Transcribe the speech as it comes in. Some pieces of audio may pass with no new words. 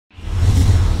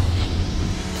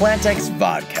PlantX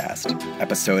Vodcast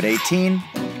Episode 18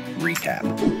 Recap.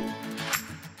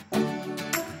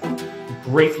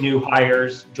 Great new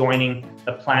hires joining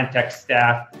the PlantX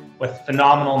staff with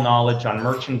phenomenal knowledge on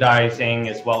merchandising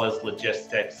as well as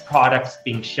logistics, products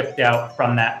being shipped out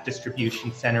from that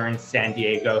distribution center in San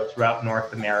Diego throughout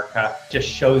North America. Just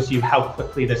shows you how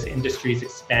quickly this industry is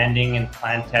expanding in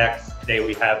PlantX. Today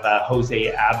we have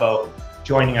Jose Abbo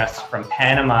joining us from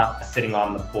Panama, sitting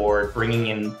on the board, bringing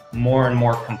in more and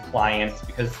more compliance,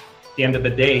 because at the end of the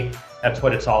day, that's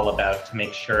what it's all about, to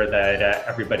make sure that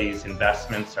everybody's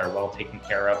investments are well taken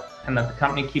care of and that the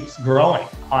company keeps growing.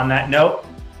 On that note,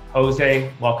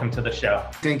 Jose, welcome to the show.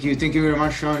 Thank you very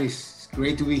much, Sean. It's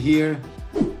great to be here.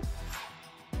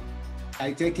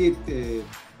 I take it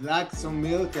black, some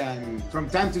milk, and from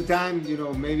time to time,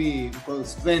 maybe called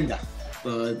Splenda.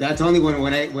 But that's only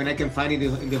when I can find it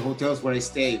in the hotels where I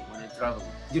stay when I travel.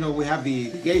 We have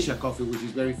the geisha coffee, which is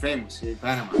very famous here in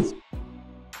Panama.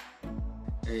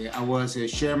 I was a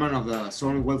chairman of the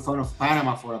Sovereign Wealth Fund of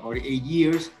Panama for about 8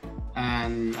 years,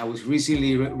 and I was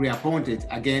recently reappointed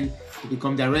again to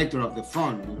become director of the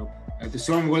fund. The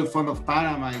Sovereign Wealth Fund of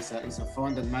Panama is a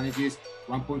fund that manages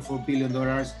 $1.4 billion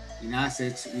in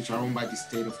assets which are owned by the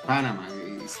state of Panama.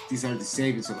 These are the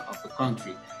savings of the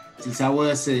country. Since I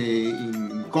was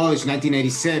in college in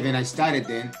 1987, I started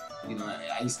then.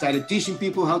 I started teaching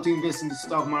people how to invest in the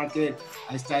stock market.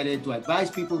 I started to advise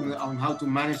people on how to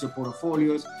manage their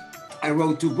portfolios. I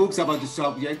wrote 2 books about the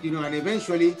subject, and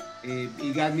eventually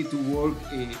it got me to work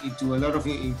into a lot of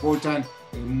important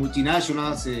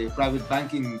multinationals, private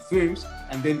banking firms,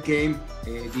 and then came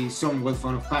the Sovereign Wealth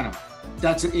Fund of Panama.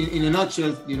 That's in a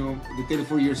nutshell, the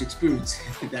 34 years experience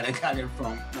that I gathered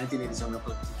from 1987 up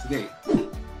to today.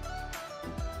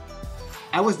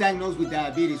 I was diagnosed with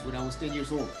diabetes when I was 10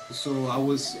 years old. So I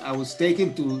was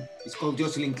taken to, it's called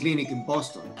Jocelyn Clinic in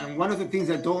Boston. And one of the things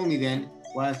they told me then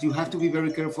was you have to be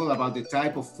very careful about the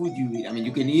type of food you eat. I mean,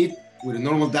 you can eat with a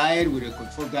normal diet, with a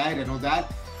controlled diet and all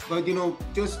that, but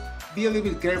just be a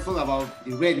little bit careful about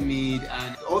the red meat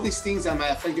and all these things that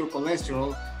might affect your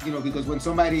cholesterol, because when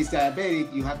somebody is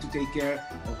diabetic, you have to take care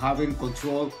of having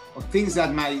control of things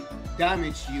that might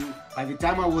damage you. By the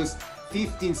time I was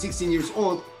 15, 16 years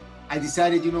old, I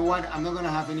decided, I'm not going to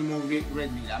have any more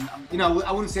red meat.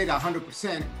 I wouldn't say that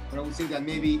 100%, but I would say that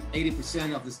maybe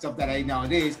 80% of the stuff that I eat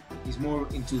nowadays is more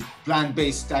into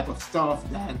plant-based type of stuff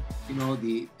than,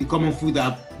 the common food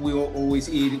that we always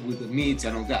eat with the meats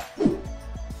and all that.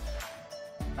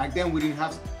 Back then, we didn't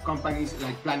have companies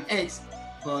like PlantX,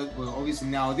 but obviously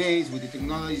nowadays, with the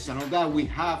technologies and all that, we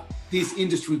have this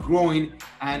industry growing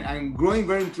and growing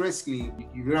very interestingly.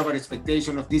 You hear about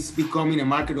expectation of this becoming a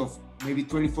market of maybe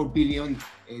 $24 billion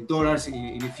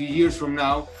in a few years from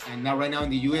now. And now, right now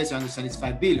in the US, I understand it's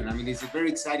 $5 billion. I mean, it's a very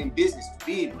exciting business to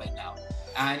be in right now.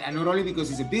 And not only because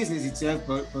it's a business itself,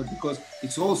 but because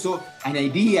it's also an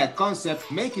idea, a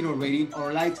concept, making already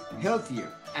our life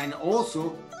healthier. And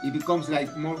also, it becomes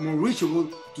like more reachable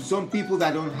to some people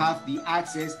that don't have the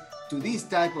access to this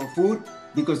type of food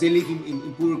because they live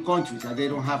in poorer countries and they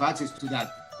don't have access to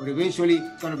that. But eventually,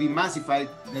 it's going to be massified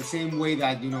the same way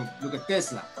that, look at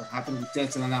Tesla, what happened with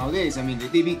Tesla nowadays. I mean,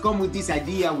 they become with this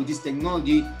idea, with this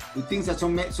technology, with things that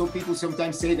some people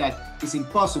sometimes say that it's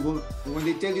impossible. But when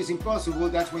they tell you it's impossible,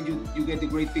 that's when you get the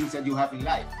great things that you have in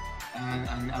life.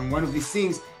 And one of these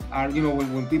things are,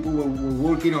 when people were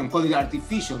working on, call it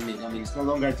artificial meat. I mean, it's no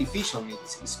longer artificial meat,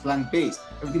 it's plant-based.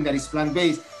 Everything that is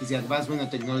plant-based is the advancement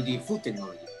of technology, food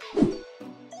technology.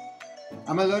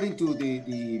 I'm a lot into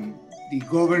the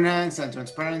governance and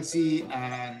transparency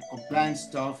and compliance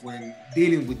stuff when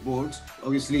dealing with boards.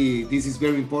 Obviously, this is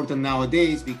very important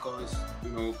nowadays because,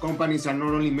 companies are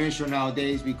not only measured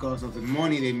nowadays because of the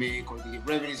money they make or the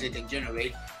revenues they can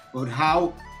generate, but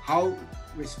how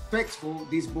respectful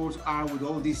these boards are with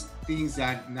all these things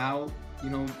that now,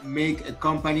 make a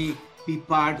company be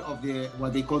part of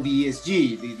what they call the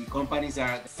ESG. The companies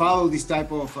that follow this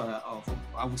type of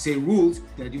I would say, rules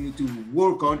that you need to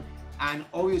work on. And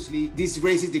obviously, this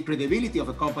raises the credibility of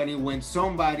a company when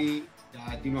somebody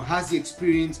that has the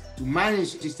experience to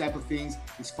manage this type of things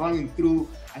is following through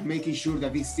and making sure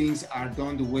that these things are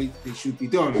done the way they should be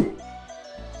done.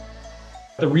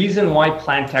 The reason why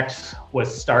PlantX was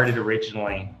started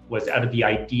originally was out of the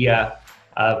idea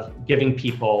of giving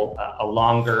people a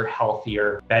longer,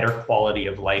 healthier, better quality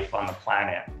of life on the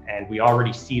planet. And we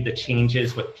already see the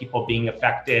changes with people being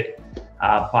affected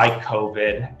by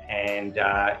COVID. And,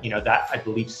 that I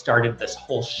believe started this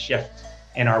whole shift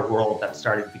in our world that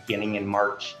started beginning in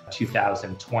March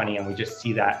 2020. And we just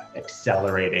see that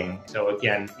accelerating. So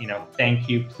again, thank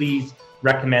you. Please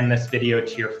recommend this video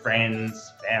to your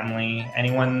friends, family,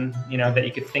 anyone, that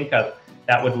you could think of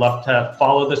that would love to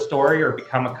follow the story or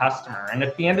become a customer. And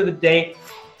at the end of the day,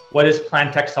 what is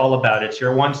PlantX all about? It's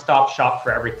your one-stop shop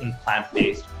for everything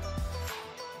plant-based.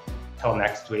 Till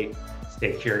next week,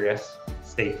 stay curious,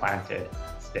 stay planted,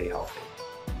 stay healthy.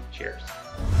 Cheers.